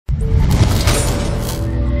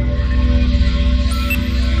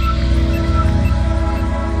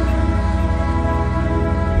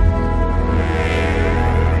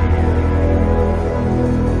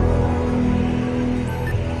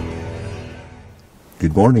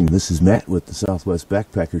Good morning, this is Matt with the Southwest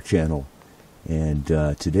Backpacker channel, and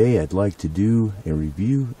today I'd like to do a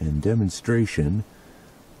review and demonstration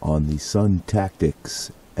on the SunTactics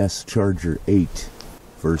sCharger-8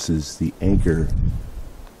 versus the Anker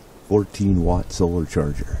 14-watt solar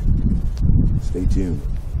charger. Stay tuned.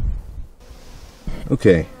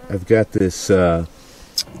 Okay, I've got this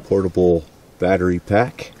portable battery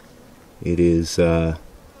pack. It is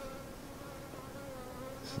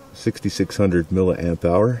 6600 milliamp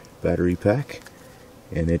hour battery pack,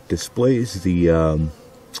 and it displays the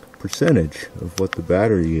percentage of what the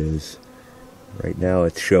battery is. Right now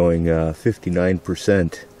it's showing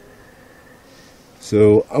 59%.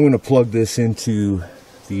 So I'm going to plug this into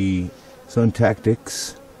the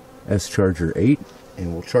SunTactics sCharger-8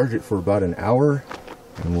 and we'll charge it for about an hour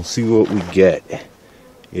and we'll see what we get.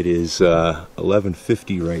 It is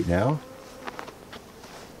 11:50 right now.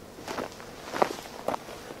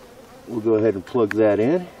 We'll go ahead and plug that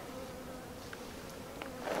in.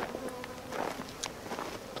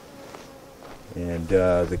 And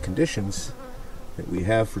the conditions that we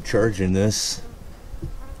have for charging this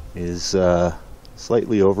is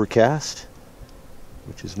slightly overcast,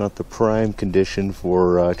 which is not the prime condition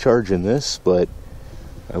for charging this, but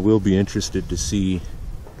I will be interested to see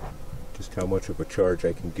just how much of a charge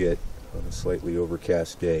I can get on a slightly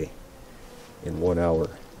overcast day in 1 hour.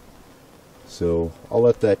 So I'll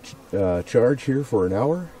let that charge here for an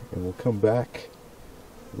hour, and we'll come back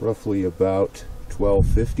roughly about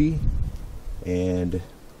 12:50, and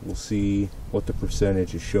we'll see what the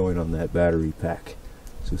percentage is showing on that battery pack.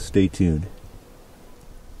 So stay tuned.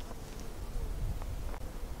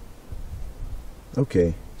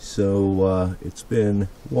 Okay, so it's been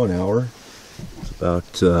 1 hour. It's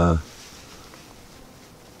about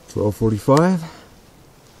 12:45.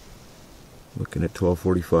 Looking at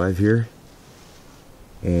 12:45 here.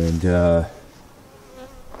 And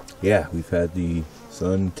yeah, we've had the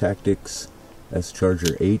SunTactics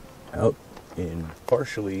sCharger-8 out in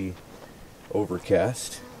partially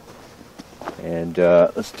overcast. And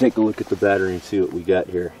let's take a look at the battery and see what we got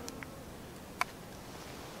here.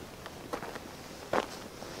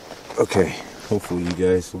 Okay, hopefully you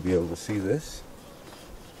guys will be able to see this.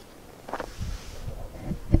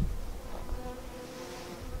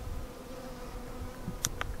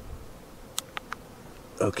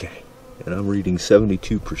 Okay, and I'm reading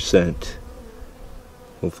 72%.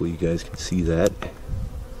 Hopefully you guys can see that.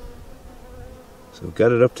 So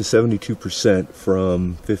got it up to 72%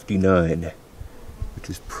 from 59, which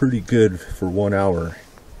is pretty good for 1 hour.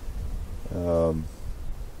 I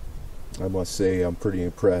must say I'm pretty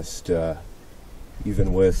impressed.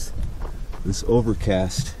 Even with this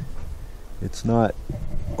overcast, it's not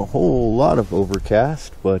a whole lot of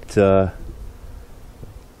overcast, but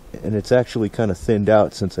and it's actually kind of thinned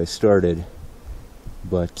out since I started,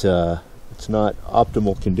 but it's not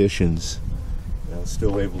optimal conditions. I'm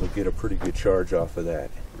still able to get a pretty good charge off of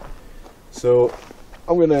that. So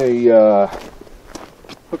I'm going to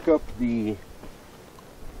hook up the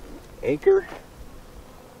Anker.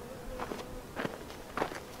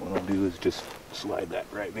 What I'll do is just slide that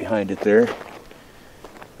right behind it there.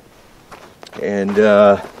 And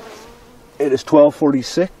it is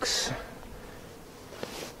 12:46.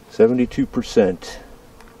 72%. So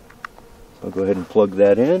I'll go ahead and plug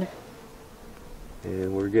that in,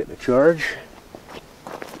 and we're getting a charge.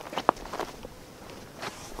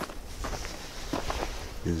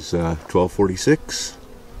 Is 12:46,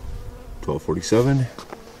 12:47.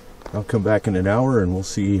 I'll come back in an hour and we'll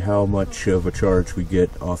see how much of a charge we get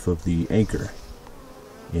off of the Anker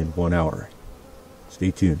in 1 hour.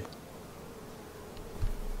 Stay tuned.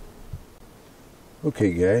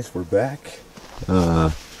 Okay guys, we're back.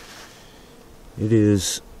 It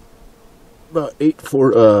is about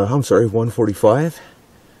 1:45,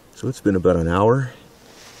 so it's been about an hour,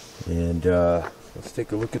 and let's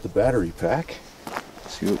take a look at the battery pack,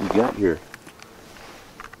 see what we got here.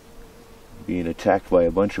 Being attacked by a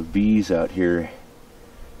bunch of bees out here.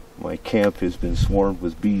 My camp has been swarmed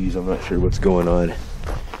with bees. I'm not sure what's going on.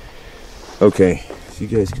 Okay, so you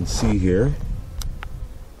guys can see here,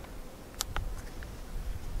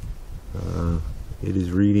 it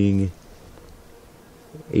is reading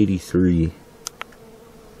 83.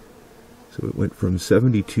 So it went from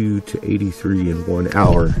 72 to 83 in 1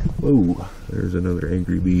 hour. Whoa, there's another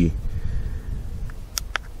angry bee.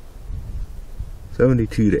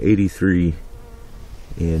 72 to 83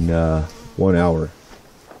 in 1 hour.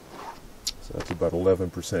 So that's about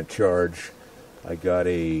 11% charge. I got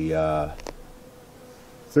a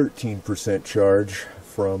 13% charge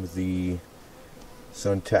from the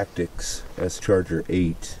SunTactics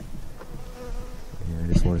sCharger-8. And I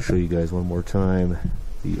just want to show you guys one more time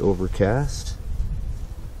the overcast.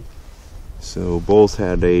 So both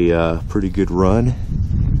had a pretty good run.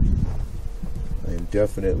 I am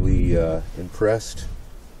definitely impressed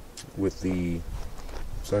with the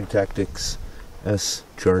SunTactics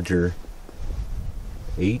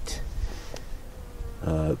sCharger-8.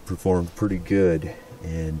 Performed pretty good,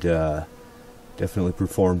 and definitely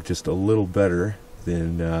performed just a little better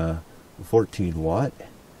than 14 watt.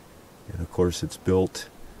 And of course it's built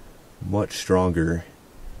much stronger,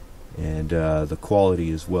 and the quality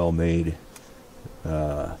is well made,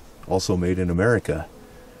 also made in America.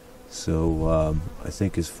 So I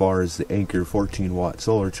think as far as the Anker 14 watt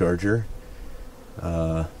solar charger,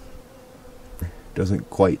 doesn't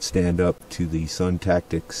quite stand up to the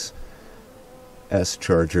SunTactics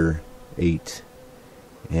sCharger-8,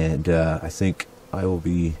 and I think I will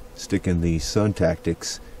be sticking the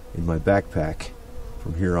SunTactics in my backpack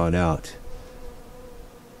from here on out.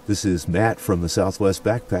 This is Matt from the Southwest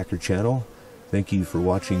Backpacker channel. Thank you for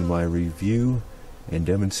watching my review and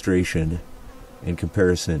demonstration and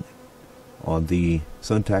comparison on the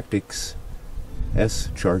SunTactics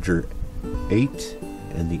sCharger-8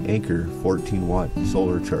 and the Anker 14 watt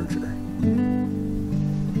solar charger.